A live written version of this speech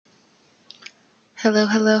Hello,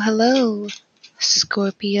 hello, hello,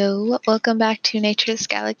 Scorpio. Welcome back to Nature's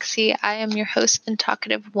Galaxy. I am your host and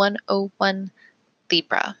talkative 101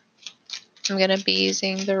 Libra. I'm going to be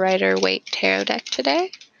using the Rider-Waite Tarot deck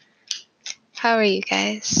today. How are you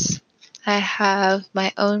guys? I have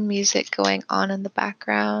my own music going on in the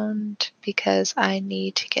background because I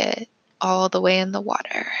need to get all the way in the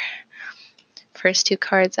water. First two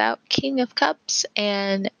cards out, King of Cups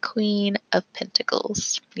and Queen of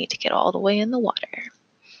Pentacles. Need to get all the way in the water.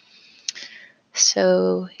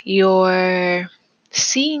 So you're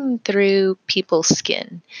seeing through people's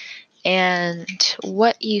skin, and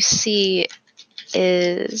what you see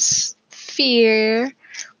is fear,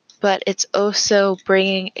 but it's also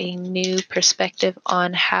bringing a new perspective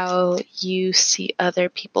on how you see other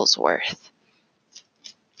people's worth.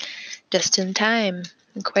 Just in time,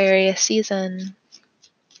 Aquarius season.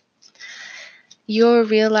 You're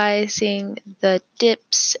realizing the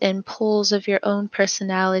dips and pulls of your own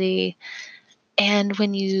personality. And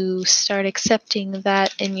when you start accepting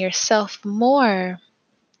that in yourself more,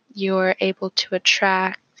 you're able to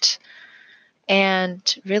attract and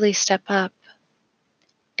really step up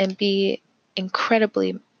and be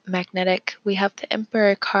incredibly magnetic. We have the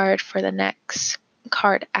Emperor card for the next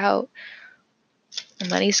card out.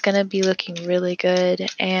 Money's going to be looking really good.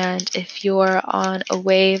 And if you're on a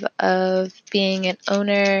wave of being an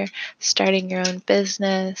owner, starting your own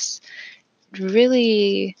business,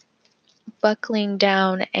 really buckling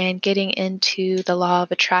down and getting into the law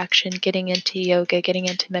of attraction, getting into yoga, getting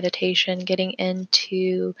into meditation, getting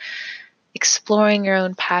into exploring your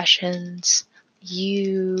own passions,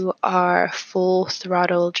 you are full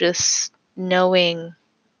throttle just knowing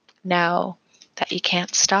now that you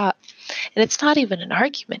can't stop. And it's not even an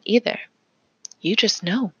argument either. You just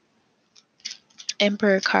know.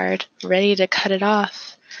 Emperor card, ready to cut it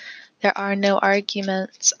off. There are no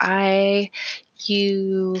arguments. Millennials,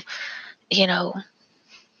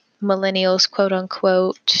 quote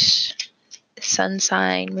unquote, sun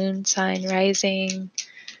sign, moon sign, rising,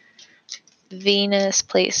 Venus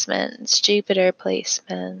placements, Jupiter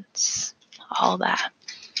placements, all that.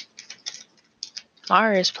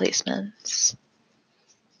 Mars placements.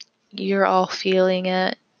 You're all feeling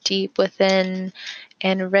it deep within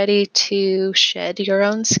and ready to shed your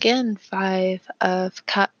own skin. 5 of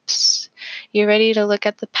Cups. You're ready to look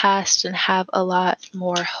at the past and have a lot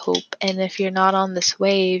more hope. And if you're not on this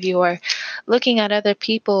wave, you're looking at other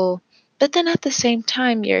people, but then at the same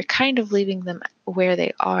time, you're kind of leaving them where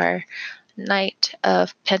they are. Knight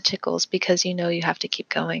of Pentacles, because you know you have to keep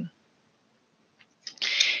going.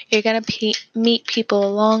 You're going to meet people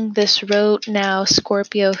along this road now,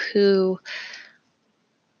 Scorpio, who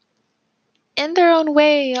in their own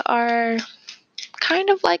way are kind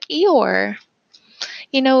of like Eeyore.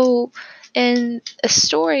 You know, in a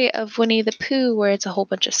story of Winnie the Pooh where it's a whole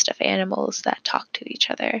bunch of stuffed animals that talk to each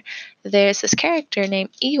other, there's this character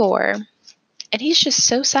named Eeyore, and he's just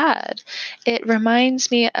so sad. It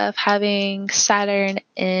reminds me of having Saturn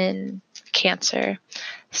in Cancer.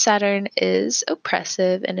 Saturn is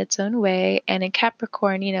oppressive in its own way, and in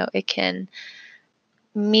Capricorn, it can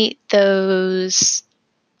meet those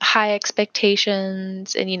high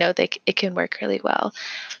expectations, and it can work really well.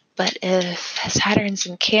 But if Saturn's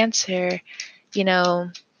in Cancer,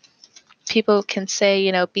 people can say,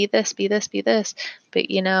 be this, be this, be this, but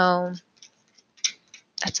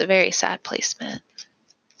that's a very sad placement.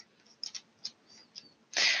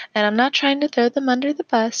 And I'm not trying to throw them under the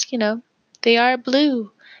bus, they are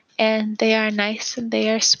blue and they are nice and they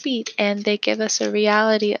are sweet, and they give us a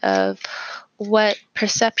reality of what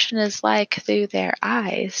perception is like through their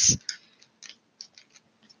eyes.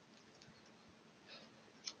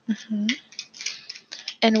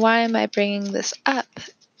 And why am I bringing this up?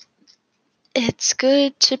 It's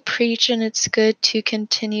good to preach, and it's good to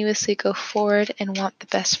continuously go forward and want the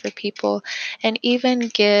best for people, and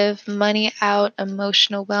even give money out,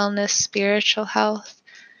 emotional wellness, spiritual health.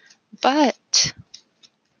 But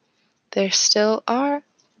there still are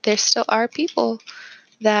people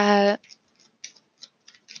that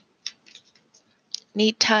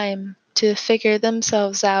need time to figure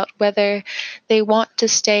themselves out, whether they want to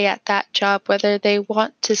stay at that job, whether they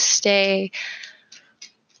want to stay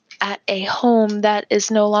at a home that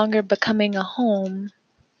is no longer becoming a home.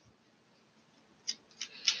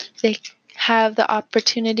 They have the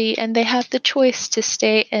opportunity and they have the choice to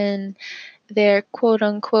stay in their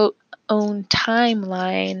quote-unquote own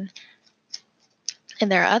timeline.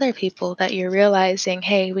 And there are other people that you're realizing,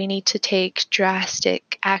 hey, we need to take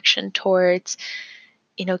drastic action towards,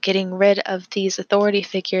 getting rid of these authority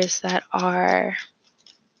figures that are,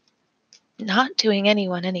 not doing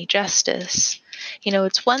anyone any justice.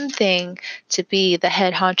 It's one thing to be the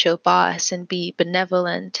head honcho boss and be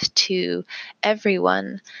benevolent to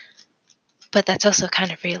everyone, but that's also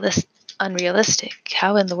kind of unrealistic.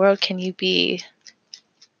 How in the world can you be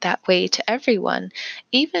that way to everyone?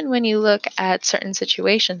 Even when you look at certain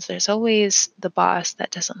situations, there's always the boss that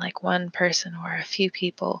doesn't like one person or a few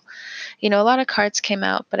people. A lot of cards came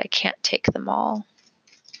out, but I can't take them all.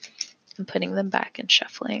 I'm putting them back and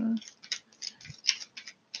shuffling.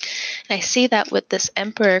 And I see that with this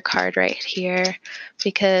Emperor card right here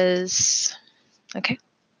because, okay,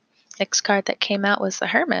 next card that came out was the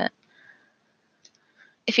Hermit.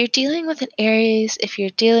 If you're dealing with an Aries, if you're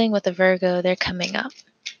dealing with a Virgo, they're coming up.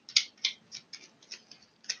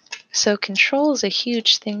 So control is a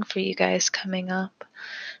huge thing for you guys coming up.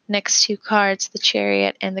 Next two cards, the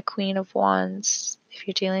Chariot and the Queen of Wands. If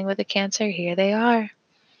you're dealing with a Cancer, here they are.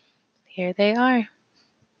 Here they are.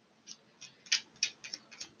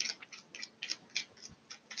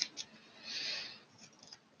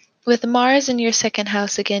 With Mars in your second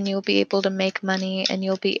house, again, you'll be able to make money and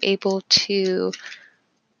you'll be able to,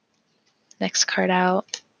 next card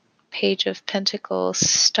out, Page of Pentacles,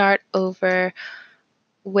 start over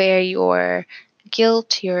where your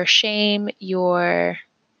guilt, your shame, your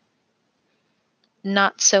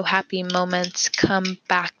not so happy moments come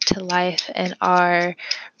back to life and are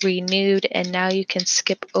renewed, and now you can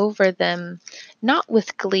skip over them, not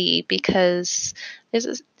with glee, because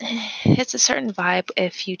it's a certain vibe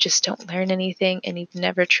if you just don't learn anything and you've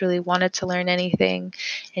never truly wanted to learn anything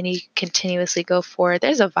and you continuously go forward.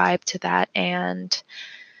 There's a vibe to that, and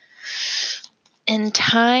in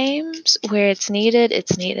times where it's needed,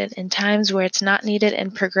 it's needed. In times where it's not needed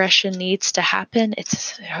and progression needs to happen,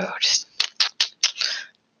 it's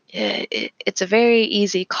a very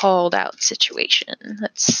easy called out situation.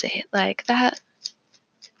 Let's say it like that.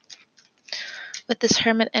 With this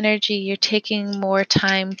Hermit energy, you're taking more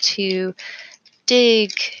time to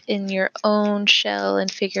dig in your own shell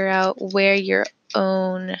and figure out where your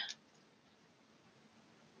own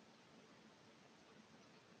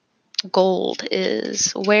gold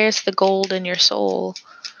is. Where's the gold in your soul?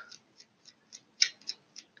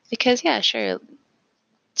 Because, yeah, sure,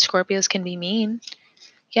 Scorpios can be mean.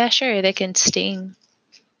 Yeah, sure, they can sting.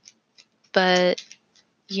 But,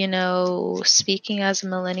 speaking as a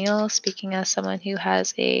millennial, speaking as someone who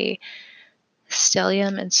has a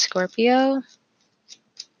stellium in Scorpio,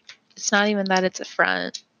 it's not even that it's a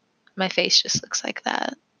front. My face just looks like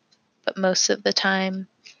that. But most of the time,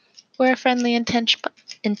 we're a friendly, intense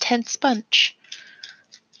bunch.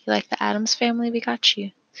 You like the Addams Family? We got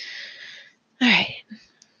you. Alright.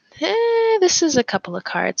 This is a couple of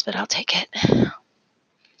cards, but I'll take it.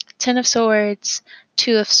 Ten of Swords,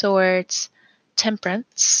 Two of Swords,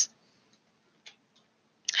 Temperance,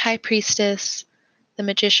 High Priestess, the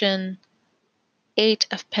Magician, Eight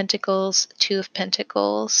of Pentacles, Two of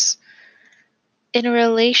Pentacles. In a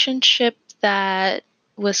relationship that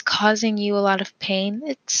was causing you a lot of pain,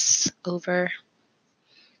 it's over.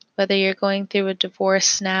 Whether you're going through a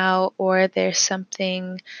divorce now or there's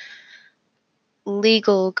something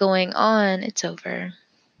legal going on, it's over.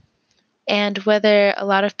 And whether a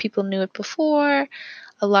lot of people knew it before,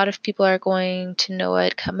 a lot of people are going to know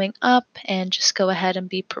it coming up, and just go ahead and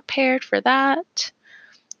be prepared for that.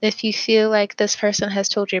 If you feel like this person has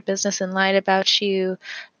told your business and lied about you,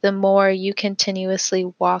 the more you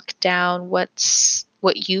continuously walk down what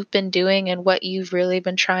you've been doing and what you've really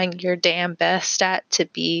been trying your damn best at to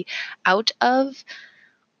be out of,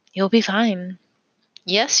 you'll be fine.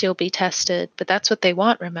 Yes, you'll be tested, but that's what they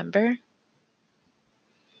want, remember?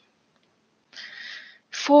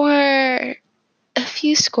 For a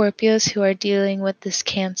few Scorpios who are dealing with this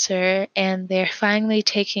Cancer and they're finally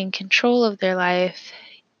taking control of their life,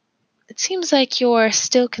 it seems like you're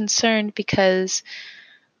still concerned because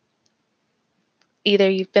either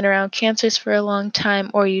you've been around Cancers for a long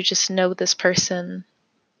time or you just know this person.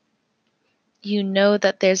 You know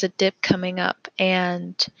that there's a dip coming up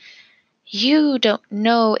and you don't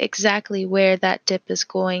know exactly where that dip is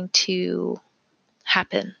going to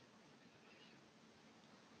happen.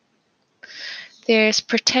 There's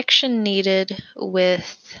protection needed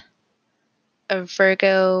with a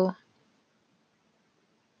Virgo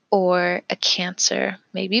or a Cancer,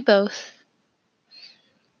 maybe both.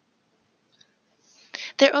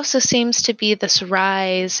 There also seems to be this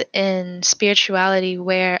rise in spirituality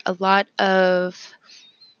where a lot of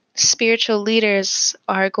spiritual leaders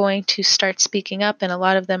are going to start speaking up, and a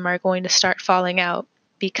lot of them are going to start falling out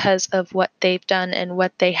because of what they've done and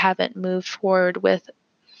what they haven't moved forward with,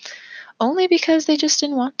 only because they just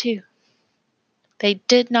didn't want to. They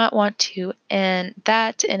did not want to, and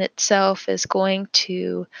that in itself is going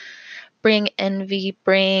to bring envy,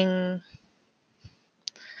 bring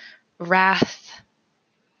wrath.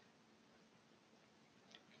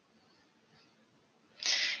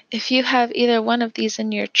 If you have either one of these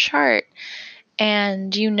in your chart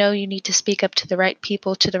and you know you need to speak up to the right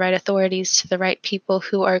people, to the right authorities, to the right people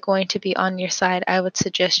who are going to be on your side, I would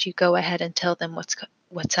suggest you go ahead and tell them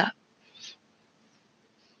what's up.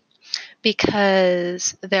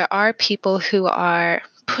 Because there are people who are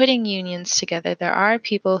putting unions together. There are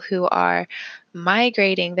people who are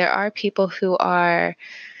migrating. There are people who are,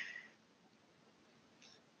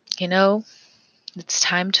 it's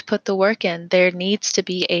time to put the work in. There needs to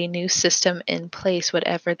be a new system in place,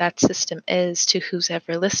 whatever that system is. To who's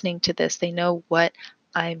ever listening to this, they know what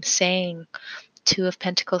I'm saying. 2 of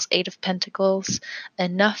Pentacles, 8 of Pentacles.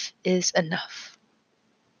 Enough is enough.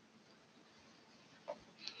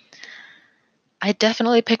 I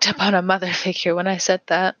definitely picked up on a mother figure when I said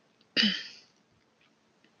that.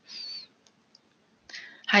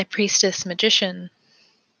 High Priestess, Magician.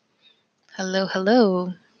 Hello,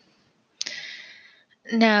 hello.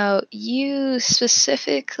 Now, you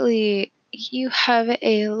specifically, you have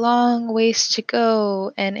a long ways to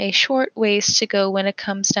go and a short ways to go when it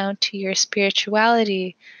comes down to your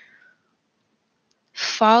spirituality.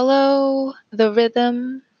 Follow the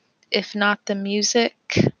rhythm, if not the music.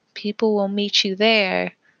 People will meet you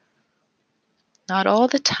there. Not all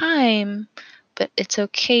the time, but it's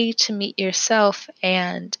okay to meet yourself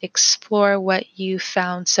and explore what you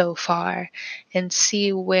found so far and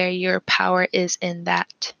see where your power is in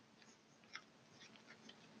that.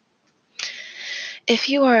 If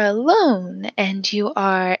you are alone and you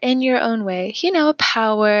are in your own way,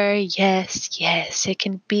 power, yes, it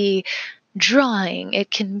can be drawing,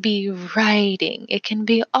 it can be writing, it can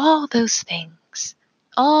be all those things.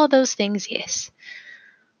 All those things, yes.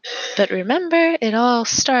 But remember, it all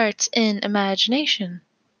starts in imagination.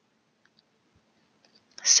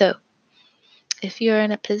 So, if you're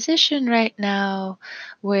in a position right now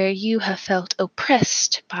where you have felt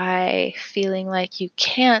oppressed by feeling like you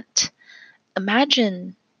can't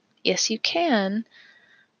imagine, yes, you can,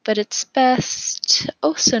 but it's best to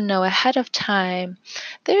also know ahead of time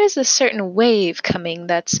there is a certain wave coming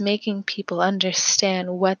that's making people understand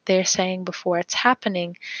what they're saying before it's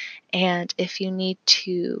happening. And if you need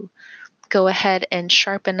to go ahead and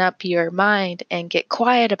sharpen up your mind and get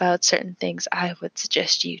quiet about certain things, I would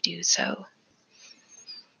suggest you do so.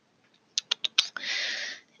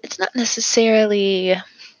 It's not necessarily a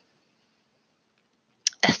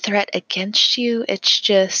threat against you, it's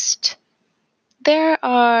just there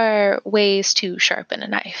are ways to sharpen a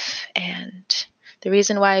knife, and the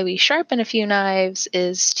reason why we sharpen a few knives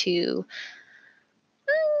is to,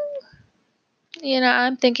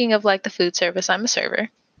 I'm thinking of like the food service. I'm a server.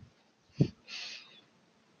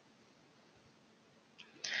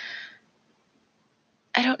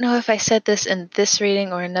 I don't know if I said this in this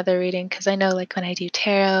reading or another reading, because I know like when I do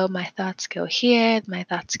tarot, my thoughts go here, my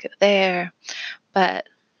thoughts go there. But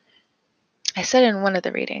I said in one of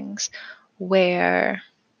the readings where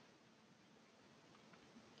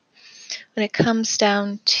when it comes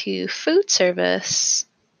down to food service,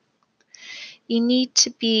 you need to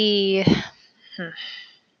be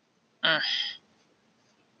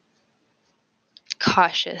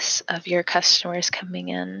cautious of your customers coming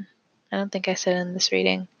in. I don't think I said in this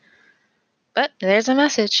reading. But there's a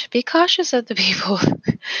message. Be cautious of the people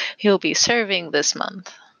you'll be serving this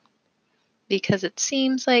month. Because it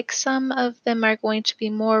seems like some of them are going to be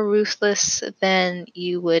more ruthless than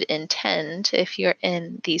you would intend if you're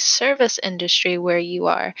in the service industry where you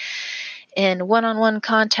are in one-on-one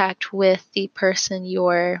contact with the person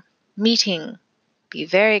you're meeting. Be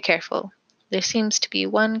very careful. There seems to be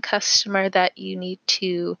one customer that you need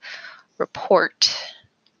to report.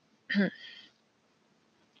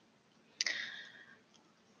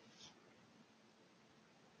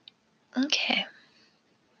 Okay.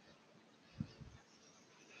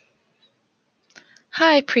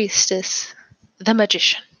 High Priestess, the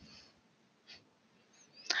Magician.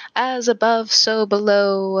 As above, so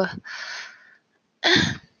below.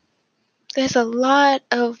 There's a lot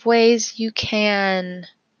of ways you can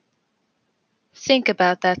think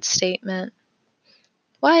about that statement.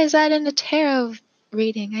 Why is that in a tarot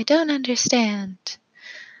reading? I don't understand.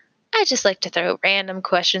 I just like to throw random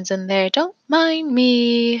questions in there. Don't mind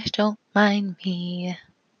me. Don't mind me.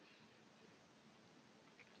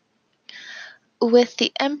 With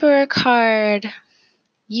the Emperor card,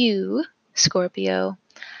 you, Scorpio,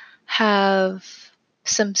 have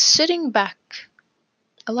some sitting back,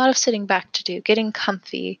 a lot of sitting back to do, getting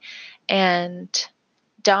comfy and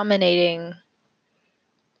dominating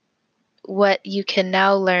what you can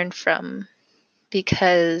now learn from,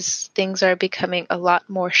 because things are becoming a lot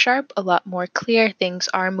more sharp, a lot more clear. Things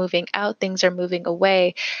are moving out, things are moving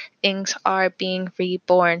away, things are being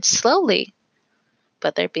reborn slowly,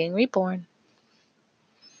 but they're being reborn.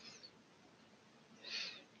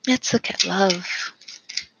 Let's look at love.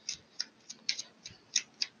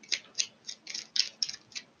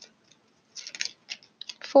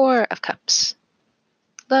 Four of Cups.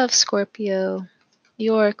 Love, Scorpio.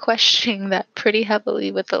 You're questioning that pretty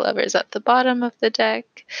heavily with the Lovers at the bottom of the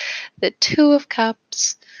deck. The Two of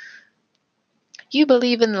Cups. You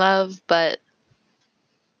believe in love, but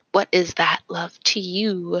what is that love to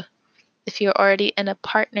you? If you're already in a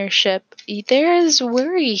partnership, there is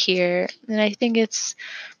worry here. And I think it's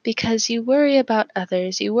because you worry about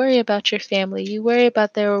others, you worry about your family, you worry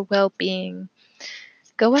about their well being.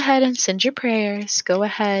 Go ahead and send your prayers. Go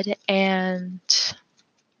ahead and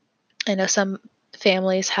I know some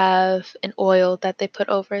families have an oil that they put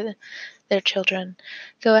over their children.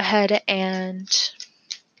 Go ahead and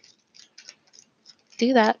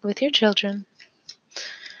do that with your children.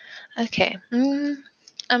 Okay.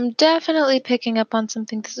 I'm definitely picking up on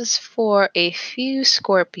something. This is for a few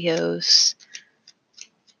Scorpios.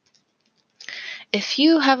 If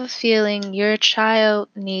you have a feeling your child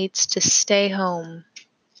needs to stay home,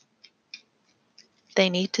 they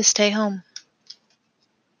need to stay home.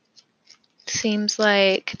 Seems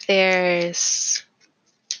like there's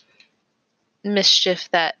mischief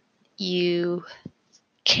that you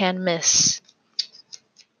can miss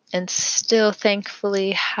and still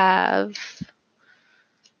thankfully have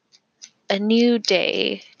a new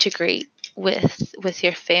day to greet with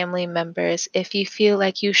your family members. If you feel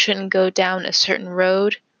like you shouldn't go down a certain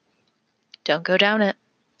road, don't go down it.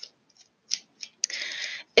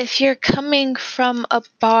 If you're coming from a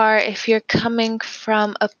bar, if you're coming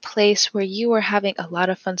from a place where you are having a lot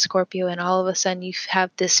of fun, Scorpio, and all of a sudden you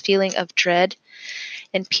have this feeling of dread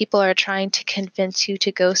and people are trying to convince you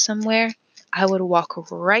to go somewhere, I would walk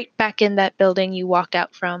right back in that building you walked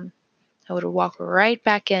out from. I would walk right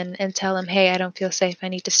back in and tell them, hey, I don't feel safe. I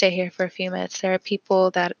need to stay here for a few minutes. There are people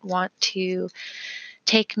that want to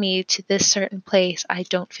take me to this certain place. I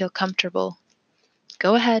don't feel comfortable.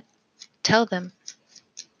 Go ahead. Tell them.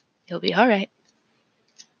 You'll be all right.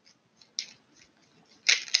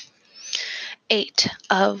 8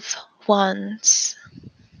 of Wands.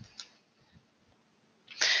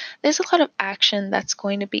 There's a lot of action that's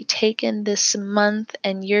going to be taken this month,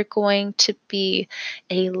 and you're going to be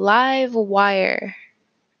a live wire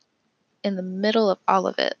in the middle of all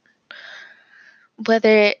of it.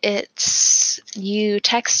 Whether it's you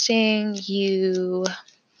texting, you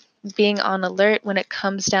being on alert when it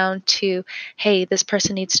comes down to, hey, this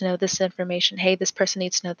person needs to know this information. Hey, this person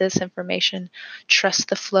needs to know this information. Trust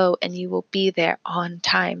the flow and you will be there on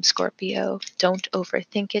time, Scorpio. Don't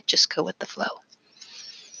overthink it. Just go with the flow.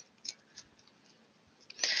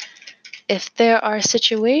 If there are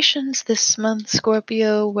situations this month,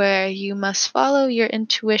 Scorpio, where you must follow your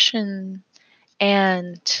intuition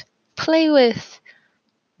and play with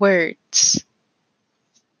words,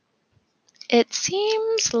 it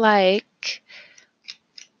seems like,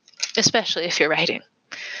 especially if you're writing,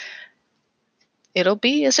 it'll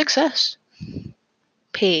be a success.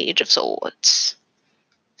 Page of Swords.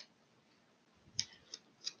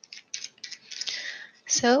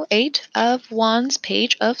 So 8 of Wands,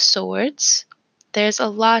 Page of Swords. There's a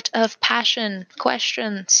lot of passion,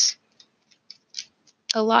 questions,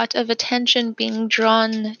 a lot of attention being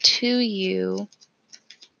drawn to you.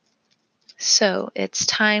 So it's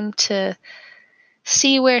time to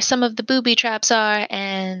see where some of the booby traps are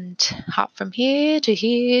and hop from here to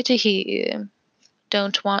here to here.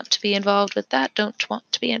 Don't want to be involved with that. Don't want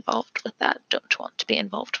to be involved with that. Don't want to be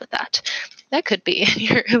involved with that. That could be in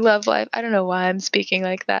your love life. I don't know why I'm speaking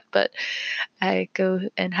like that, but I go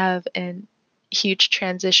and have a huge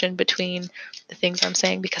transition between the things I'm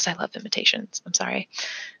saying because I love imitations. I'm sorry.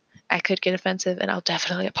 I could get offensive and I'll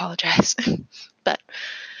definitely apologize. But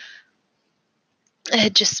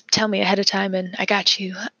just tell me ahead of time and I got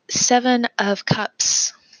you. 7 of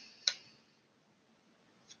Cups.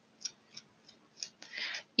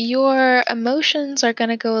 Your emotions are going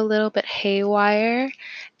to go a little bit haywire,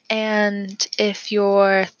 and if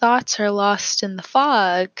your thoughts are lost in the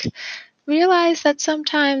fog, realize that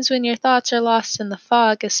sometimes when your thoughts are lost in the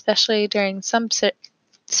fog, especially during some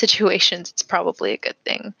situations, it's probably a good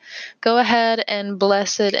thing. Go ahead and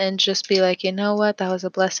bless it and just be like, you know what, that was a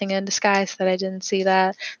blessing in disguise that I didn't see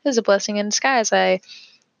that. It was a blessing in disguise.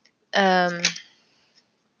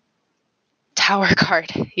 Tower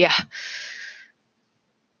card, yeah.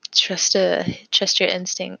 Trust your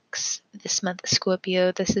instincts this month,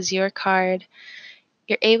 Scorpio. This is your card.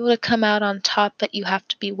 You're able to come out on top, but you have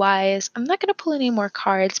to be wise. I'm not going to pull any more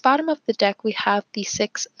cards. Bottom of the deck, we have the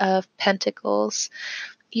Six of Pentacles.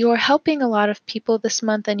 You're helping a lot of people this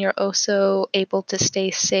month, and you're also able to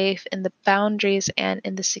stay safe in the boundaries and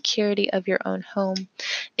in the security of your own home.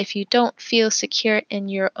 If you don't feel secure in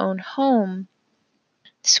your own home,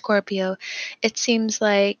 Scorpio, it seems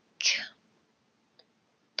like,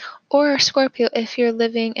 or Scorpio, if you're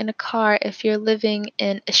living in a car, if you're living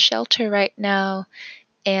in a shelter right now,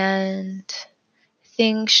 and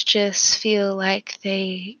things just feel like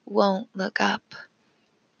they won't look up,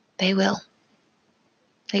 they will.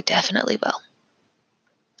 They definitely will.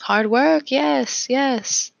 Hard work, yes,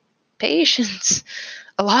 yes. Patience,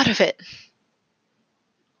 a lot of it.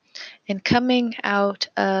 And coming out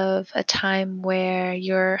of a time where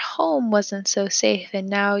your home wasn't so safe and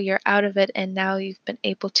now you're out of it and now you've been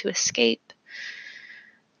able to escape.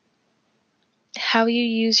 How you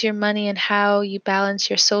use your money and how you balance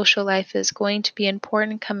your social life is going to be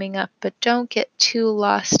important coming up, but don't get too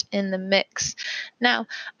lost in the mix. Now,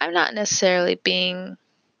 I'm not necessarily being,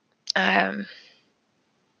 I'm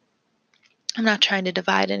not trying to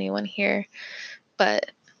divide anyone here,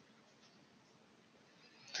 but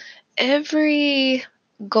every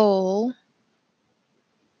goal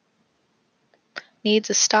needs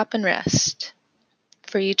a stop and rest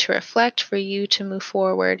for you to reflect, for you to move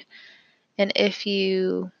forward. And if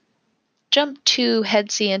you jump too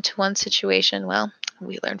headsy into one situation, well,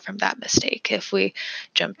 we learn from that mistake. If we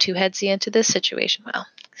jump too headsy into this situation, well,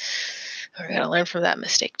 we're going to learn from that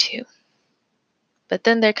mistake too. But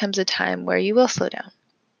then there comes a time where you will slow down.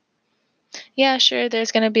 Yeah, sure,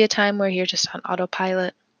 there's going to be a time where you're just on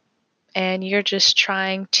autopilot and you're just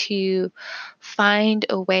trying to find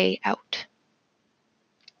a way out.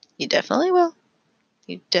 You definitely will.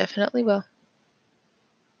 You definitely will.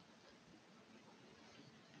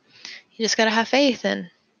 You just got to have faith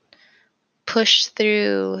and push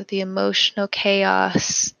through the emotional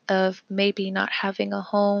chaos of maybe not having a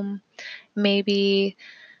home, maybe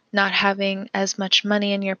not having as much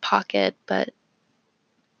money in your pocket, but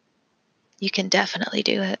you can definitely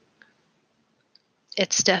do it.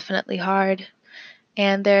 It's definitely hard.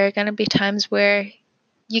 And there are going to be times where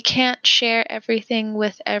you can't share everything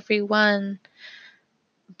with everyone,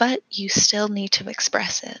 but you still need to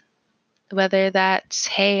express it. Whether that's,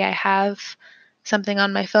 hey, I have something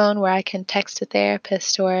on my phone where I can text a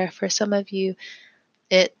therapist, or for some of you,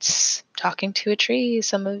 it's talking to a tree.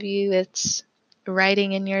 Some of you, it's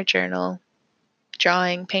writing in your journal,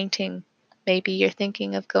 drawing, painting. Maybe you're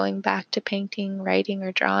thinking of going back to painting, writing,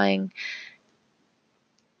 or drawing.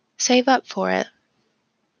 Save up for it.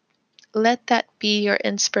 Let that be your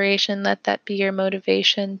inspiration. Let that be your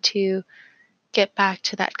motivation to get back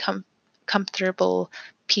to that comfortable,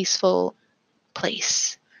 peaceful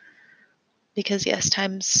place. Because yes,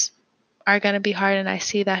 times are going to be hard, and I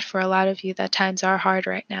see that for a lot of you, that times are hard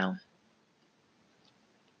right now.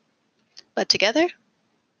 But together,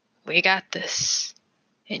 we got this.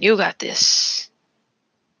 And you got this.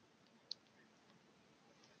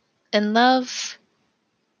 In love,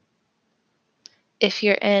 if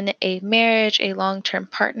you're in a marriage, a long-term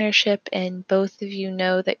partnership, and both of you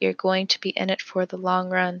know that you're going to be in it for the long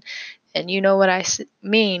run, and you know what I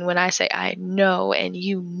mean when I say I know and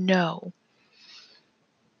you know,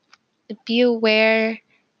 be aware,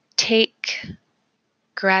 take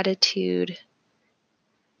gratitude,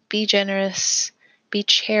 be generous, be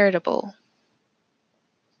charitable,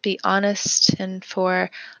 be honest, and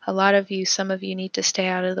for a lot of you, some of you need to stay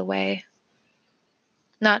out of the way.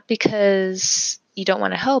 Not because you don't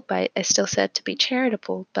want to help, I still said to be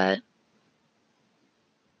charitable, but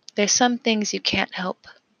there's some things you can't help.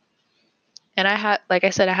 And I have, like I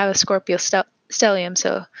said, I have a Scorpio stellium,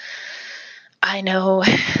 so I know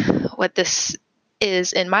what this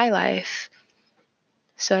is in my life.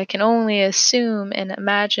 So I can only assume and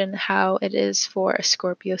imagine how it is for a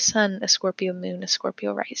Scorpio sun, a Scorpio moon, a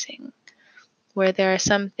Scorpio rising, where there are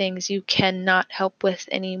some things you cannot help with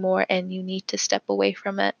anymore and you need to step away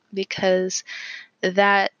from it because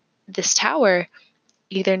this tower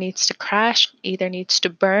either needs to crash, either needs to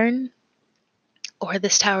burn, or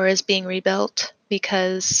this tower is being rebuilt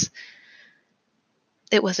because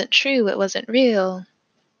it wasn't true, it wasn't real,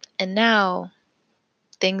 and now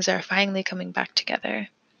things are finally coming back together.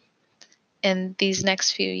 And these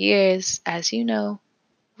next few years, as you know,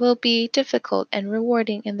 will be difficult and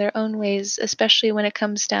rewarding in their own ways, especially when it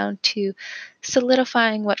comes down to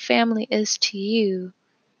solidifying what family is to you.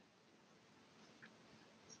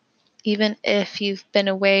 Even if you've been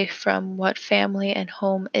away from what family and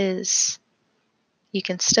home is, You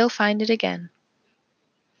can still find it again.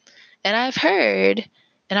 And I've heard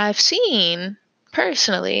and I've seen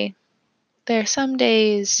personally, there are some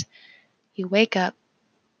days you wake up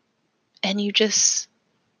and you just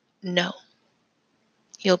know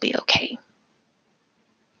you'll be okay.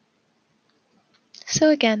 So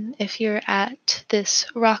again, if you're at this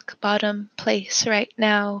rock bottom place right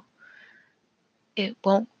now, it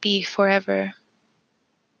won't be forever.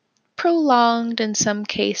 Prolonged in some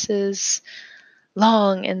cases,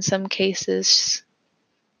 long in some cases,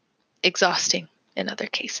 exhausting in other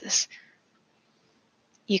cases.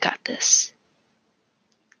 You got this.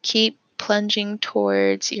 Keep plunging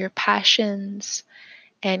towards your passions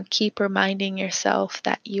and keep reminding yourself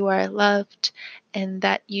that you are loved and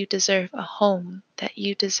that you deserve a home, that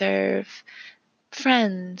you deserve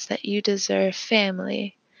friends, that you deserve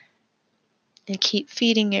family. And keep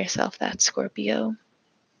feeding yourself that, Scorpio.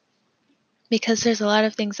 Because there's a lot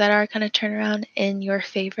of things that are going to turn around in your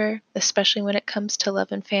favor, especially when it comes to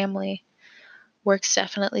love and family. Work's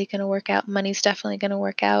definitely going to work out. Money's definitely going to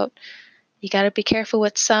work out. You got to be careful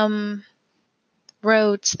with some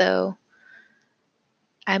roads, though.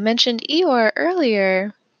 I mentioned Eeyore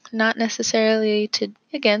earlier, not necessarily to,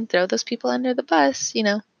 again, throw those people under the bus.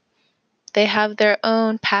 They have their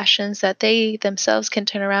own passions that they themselves can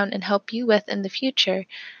turn around and help you with in the future.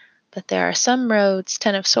 But there are some roads,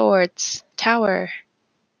 10 of Swords, Tower,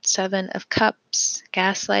 7 of Cups,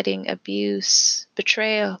 gaslighting, abuse,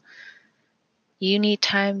 betrayal. You need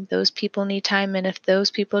time, those people need time, and if those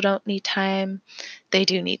people don't need time, they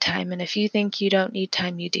do need time. And if you think you don't need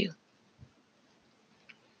time, you do.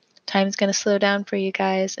 Time's going to slow down for you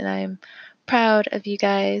guys, and I'm proud of you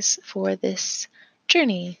guys for this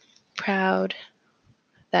journey. Proud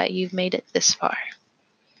that you've made it this far.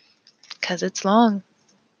 Because it's long.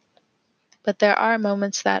 But there are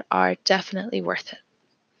moments that are definitely worth it.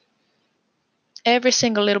 Every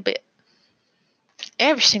single little bit.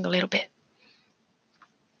 Every single little bit.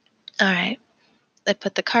 All right. I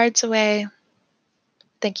put the cards away.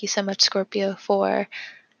 Thank you so much, Scorpio, for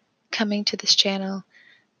coming to this channel.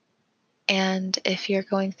 And if you're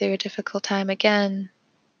going through a difficult time again,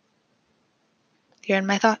 you're in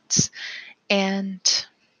my thoughts. And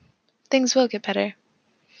things will get better.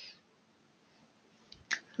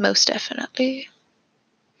 Most definitely.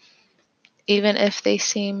 Even if they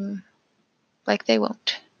seem like they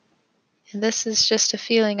won't. And this is just a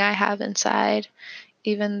feeling I have inside,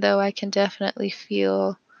 even though I can definitely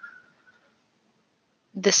feel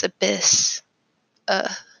this abyss,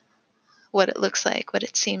 what it looks like, what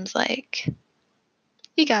it seems like.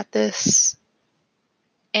 You got this.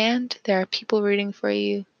 And there are people rooting for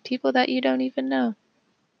you, people that you don't even know.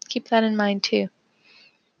 Keep that in mind too,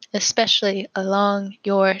 especially along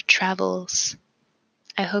your travels.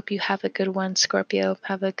 I hope you have a good one, Scorpio.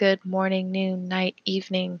 Have a good morning, noon, night,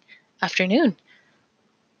 evening, afternoon.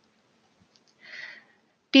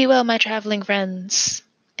 Be well, my traveling friends,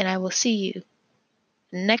 and I will see you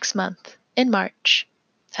next month in March.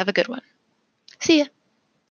 Have a good one. See ya.